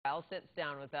Lyle sits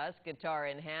down with us, guitar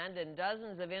in hand, and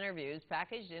dozens of interviews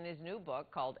packaged in his new book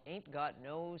called Ain't Got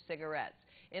No Cigarettes.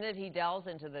 In it, he delves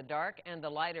into the dark and the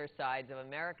lighter sides of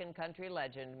American country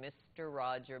legend Mr.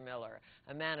 Roger Miller,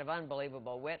 a man of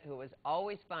unbelievable wit who was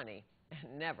always funny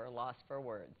and never lost for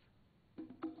words.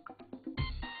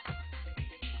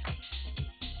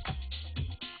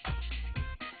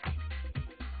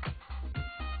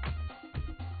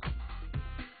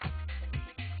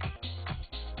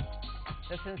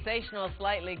 The sensational,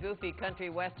 slightly goofy country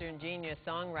western genius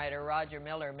songwriter Roger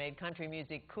Miller made country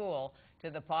music cool to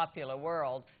the popular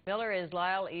world. Miller is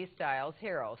Lyle E. Styles'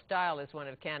 hero. Style is one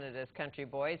of Canada's country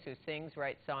boys who sings,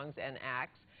 writes songs, and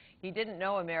acts. He didn't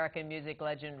know American music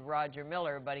legend Roger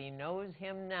Miller, but he knows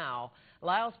him now.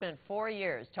 Lyle spent 4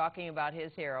 years talking about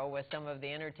his hero with some of the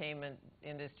entertainment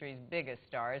industry's biggest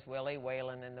stars, Willie,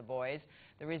 Waylon, and the boys.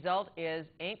 The result is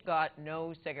Ain't Got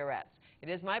No Cigarettes. It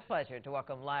is my pleasure to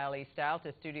welcome Lyle E. Styles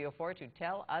to Studio 4 to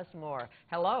tell us more.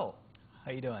 Hello.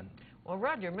 How you doing? Well,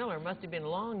 Roger Miller must have been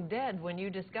long dead when you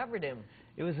discovered him.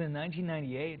 It was in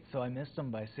 1998, so I missed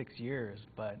him by 6 years,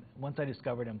 but once I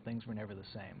discovered him, things were never the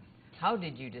same. How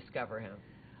did you discover him?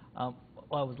 Well,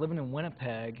 I was living in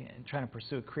Winnipeg and trying to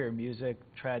pursue a career in music,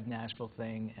 tried Nashville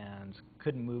thing, and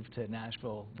couldn't move to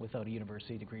Nashville without a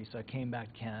university degree, so I came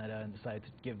back to Canada and decided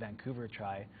to give Vancouver a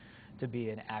try to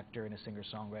be an actor and a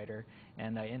singer-songwriter,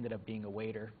 and I ended up being a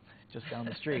waiter just down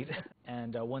the street.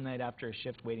 And one night after a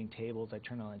shift waiting tables, I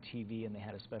turned on the TV and they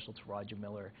had a special to Roger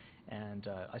Miller, and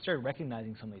I started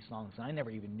recognizing some of these songs, and I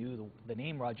never even knew the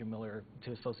name Roger Miller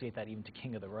to associate that even to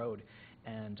King of the Road,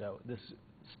 and this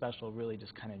special really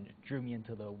just kind of drew me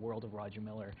into the world of Roger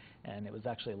Miller, and it was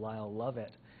actually Lyle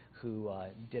Lovett who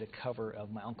did a cover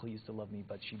of My Uncle Used to Love Me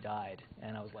But She Died,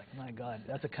 and I was like, my God,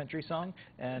 that's a country song,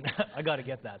 and I got to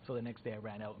get that. So the next day I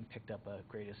ran out and picked up a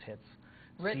greatest hits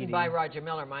Written CD. by Roger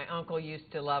Miller, My Uncle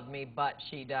Used to Love Me But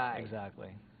She Died. Exactly.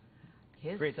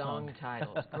 His Great song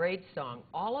titles, great song,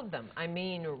 all of them. I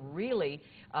mean, really,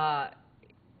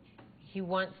 he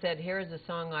once said, here's a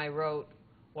song I wrote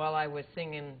while I was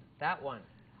singing that one.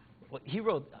 Well, he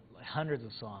wrote hundreds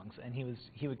of songs, and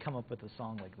he would come up with a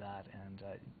song like that, and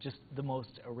just the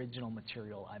most original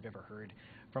material I've ever heard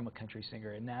from a country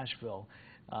singer. In Nashville,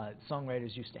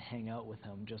 songwriters used to hang out with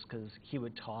him just because he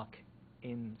would talk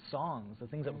in songs. The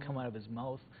things that would come out of his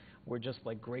mouth were just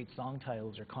like great song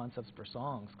titles or concepts for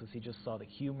songs, because he just saw the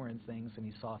humor in things, and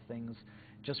he saw things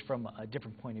just from a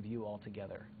different point of view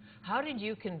altogether. How did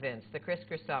you convince the Kris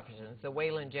Kristoffersons, the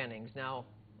Waylon Jennings, now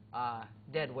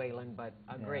dead Waylon, but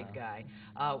a great guy,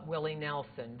 Willie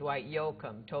Nelson, Dwight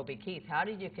Yoakam, Toby Keith, how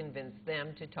did you convince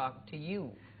them to talk to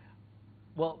you?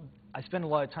 Well, I spent a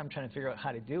lot of time trying to figure out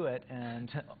how to do it, and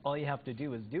all you have to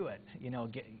do is do it. You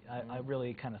know, I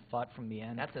really kind of thought from the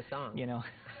end. That's a song. You know,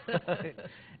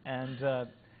 and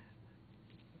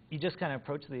you just kind of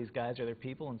approach these guys or their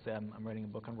people and say, I'm writing a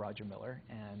book on Roger Miller,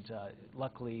 and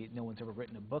luckily no one's ever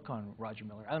written a book on Roger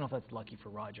Miller. I don't know if that's lucky for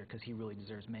Roger, because he really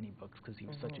deserves many books because he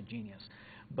was such a genius.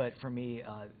 But for me,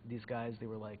 these guys, they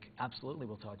were like, absolutely,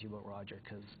 we'll talk to you about Roger,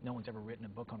 because no one's ever written a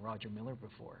book on Roger Miller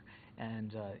before.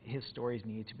 And his stories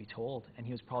needed to be told, and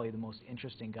he was probably the most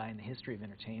interesting guy in the history of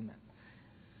entertainment.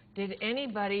 Did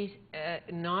anybody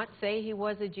not say he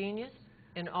was a genius?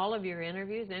 In all of your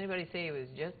interviews, anybody say he was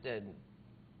just a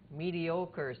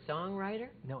mediocre songwriter?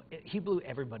 No, he blew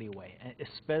everybody away, and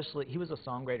especially, he was a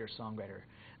songwriter.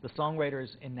 The songwriters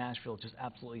in Nashville just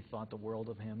absolutely thought the world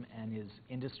of him, and his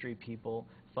industry people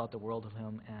thought the world of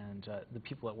him, and the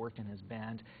people that worked in his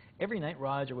band. Every night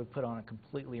Roger would put on a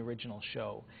completely original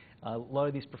show. A lot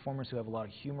of these performers who have a lot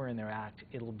of humor in their act,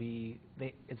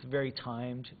 it's very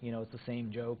timed, you know, it's the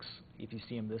same jokes. If you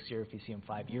see him this year, if you see him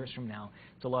 5 years from now,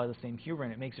 it's a lot of the same humor,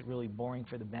 and it makes it really boring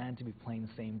for the band to be playing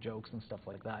the same jokes and stuff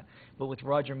like that. But with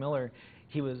Roger Miller,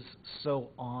 he was so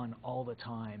on all the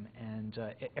time, and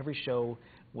every show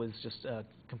was just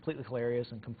completely hilarious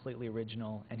and completely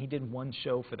original, and he did one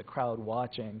show for the crowd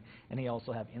watching, and he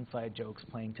also had inside jokes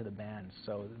playing to the band,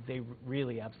 so they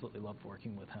really absolutely loved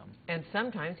working with him. And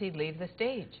sometimes he'd leave the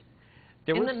stage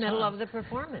in the middle of the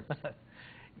performance.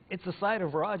 It's a side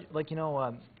of Roger, like, you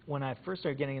know, when I first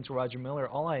started getting into Roger Miller,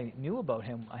 all I knew about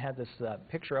him, I had this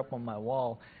picture up on my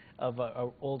wall of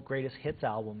an old greatest hits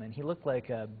album, and he looked like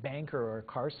a banker or a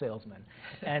car salesman.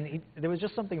 And there was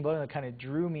just something about him that kind of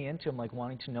drew me into him, like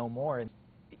wanting to know more. And,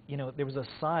 you know, there was a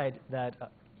side that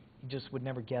you just would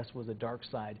never guess was a dark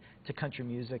side to country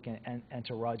music and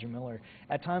to Roger Miller.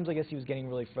 At times, I guess he was getting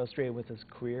really frustrated with his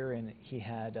career, and he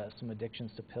had some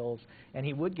addictions to pills. And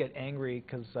he would get angry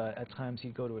because at times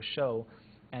he'd go to a show,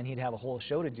 and he'd have a whole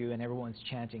show to do, and everyone's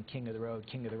chanting, "King of the Road,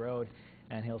 King of the Road."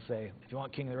 and he'll say, if you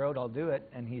want King of the Road, I'll do it.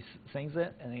 And he sings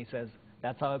it, and he says,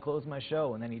 that's how I close my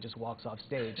show. And then he just walks off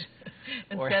stage.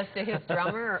 And says to his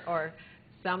drummer or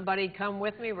somebody, come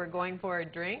with me, we're going for a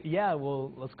drink? Yeah,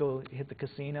 well, let's go hit the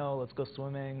casino, let's go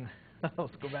swimming,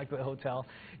 let's go back to the hotel.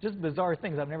 Just bizarre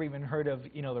things. I've never even heard of,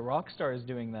 you know, the rock stars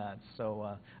doing that.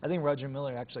 So I think Roger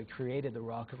Miller actually created the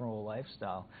rock and roll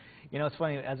lifestyle. You know, it's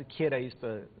funny, as a kid I used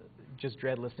to just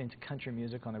dread listening to country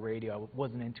music on the radio. I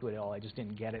wasn't into it at all, I just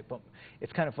didn't get it. But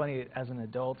it's kind of funny as an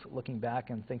adult looking back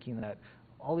and thinking that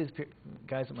all these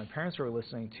guys that my parents were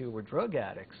listening to were drug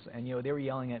addicts, and you know they were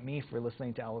yelling at me for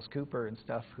listening to Alice Cooper and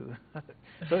stuff.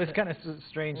 So it's kind of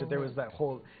strange that there was that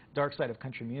whole dark side of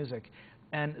country music,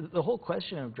 and the whole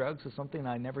question of drugs is something that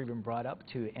I never even brought up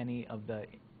to any of the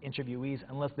interviewees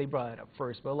unless they brought it up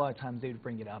first. But a lot of times they would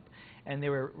bring it up, and they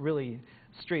were really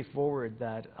straightforward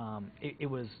that it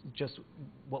was just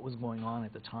what was going on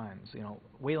at the times. You know,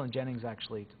 Waylon Jennings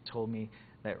actually told me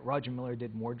that Roger Miller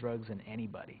did more drugs than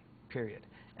anybody. Period.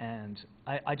 And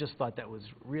I just thought that was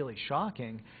really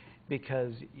shocking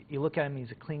because you look at him,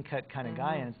 he's a clean-cut kind of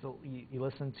guy, and so you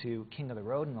listen to King of the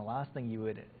Road, and the last thing you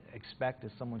would expect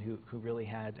is someone who really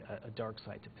had a dark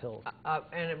side to pills.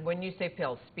 And when you say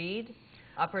pills, speed,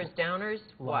 uppers, downers,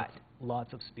 what?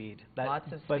 Lots of speed.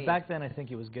 Lots of speed. But back then I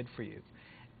think it was good for you.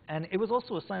 And it was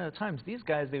also a sign of the times. These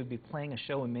guys, they would be playing a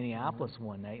show in Minneapolis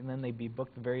one night, and then they'd be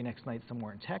booked the very next night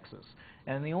somewhere in Texas.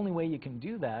 And the only way you can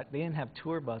do that, they didn't have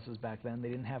tour buses back then. They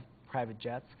didn't have private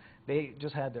jets. They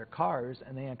just had their cars,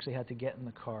 and they actually had to get in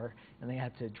the car, and they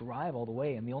had to drive all the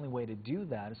way. And the only way to do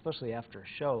that, especially after a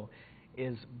show,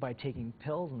 is by taking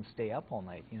pills and stay up all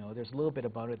night. You know, there's a little bit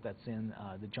about it that's in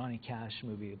the Johnny Cash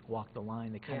movie, Walk the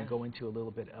Line. They kind of go into a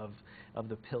little bit of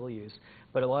the pill use.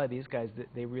 But a lot of these guys,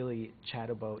 they really chat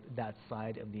about that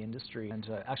side of the industry. And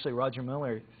actually, Roger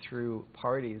Miller threw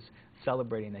parties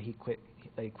celebrating that he quit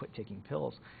taking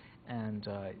pills. And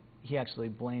he actually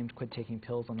blamed quit taking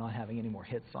pills on not having any more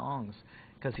hit songs,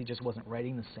 because he just wasn't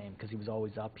writing the same, because he was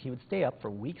always up. He would stay up for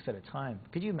weeks at a time.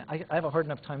 Could you? I have a hard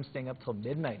enough time staying up till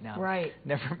midnight now. Right.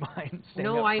 Never mind staying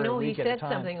no, up I for know a week he at a said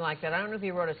time. something like that. I don't know if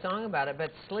he wrote a song about it,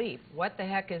 but sleep. What the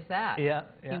heck is that? Yeah.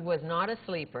 He was not a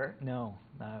sleeper. No,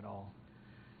 not at all.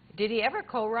 Did he ever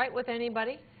co-write with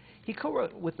anybody? He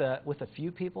co-wrote with a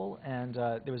few people, and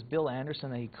there was Bill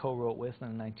Anderson that he co-wrote with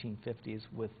in the 1950s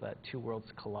with Two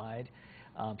Worlds Collide.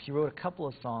 He wrote a couple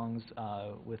of songs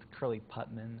with Curly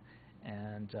Putman,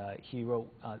 and he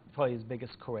wrote, probably his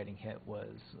biggest co-writing hit was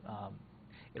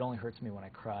It Only Hurts Me When I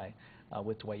Cry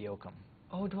with Dwight Yoakam.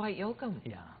 Oh, Dwight Yoakam.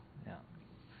 Yeah, yeah.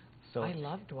 So I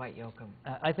love Dwight Yoakam.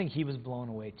 I think he was blown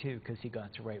away too, because he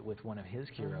got to write with one of his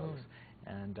heroes.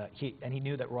 And he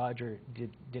knew that Roger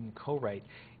didn't co-write.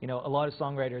 You know, a lot of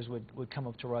songwriters would come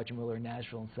up to Roger Miller in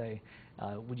Nashville and say,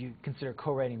 would you consider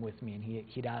co-writing with me? And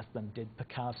he'd ask them, did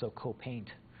Picasso co-paint?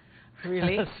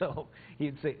 Really? So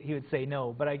he would say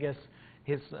no. But I guess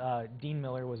Dean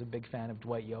Miller was a big fan of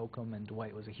Dwight Yoakam, and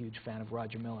Dwight was a huge fan of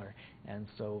Roger Miller. And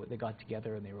so they got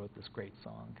together and they wrote this great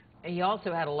song. He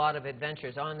also had a lot of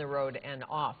adventures on the road and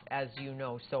off, as you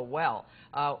know so well.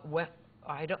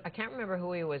 I can't remember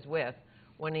who he was with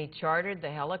when he chartered the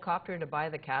helicopter to buy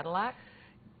the Cadillac.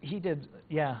 He did,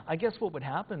 yeah. I guess what would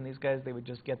happen, these guys, they would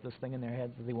just get this thing in their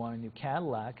heads that they want a new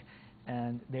Cadillac,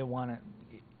 and they want it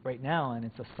right now, and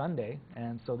it's a Sunday,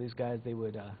 and so these guys, they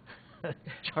would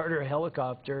charter a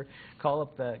helicopter, call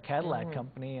up the Cadillac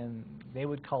company, and they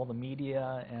would call the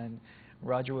media, and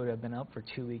Roger would have been up for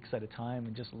 2 weeks at a time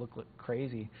and just look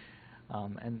crazy,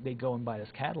 and they'd go and buy this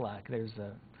Cadillac. There's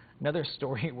another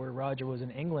story where Roger was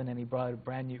in England, and he brought a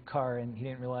brand new car, and he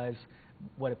didn't realize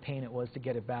what a pain it was to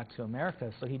get it back to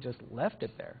America, so he just left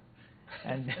it there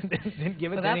and didn't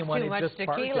give it to anyone. Well, that's too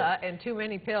much tequila it. and too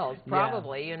many pills,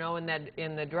 probably. You know, in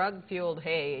the drug-fueled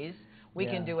haze, we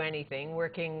can do anything. We're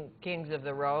kings of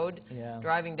the road,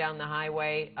 driving down the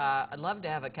highway. I'd love to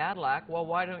have a Cadillac. Well,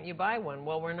 why don't you buy one?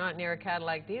 Well, we're not near a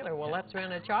Cadillac dealer. Well, let's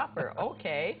rent a chopper.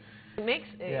 Okay. It makes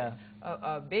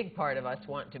a big part of us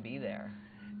want to be there.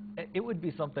 It would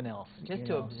be something else. Just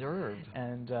to observe.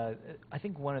 And I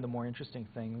think one of the more interesting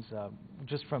things,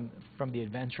 just from the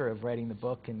adventure of writing the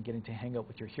book and getting to hang out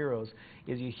with your heroes,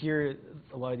 is you hear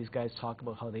a lot of these guys talk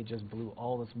about how they just blew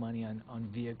all this money on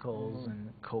vehicles and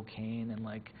cocaine and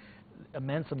like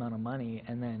immense amount of money,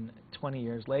 and then 20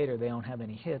 years later they don't have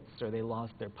any hits, or they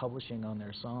lost their publishing on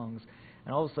their songs.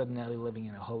 And all of a sudden now they're living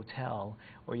in a hotel,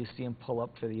 or you see them pull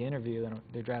up for the interview and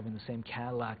they're driving the same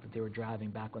Cadillac that they were driving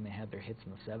back when they had their hits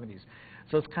in the 70s.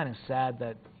 So it's kind of sad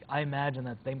that I imagine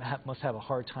that they must have a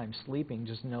hard time sleeping,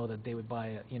 just know that they would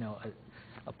buy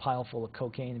a pile full of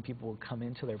cocaine and people would come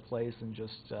into their place and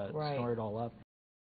just snort it all up.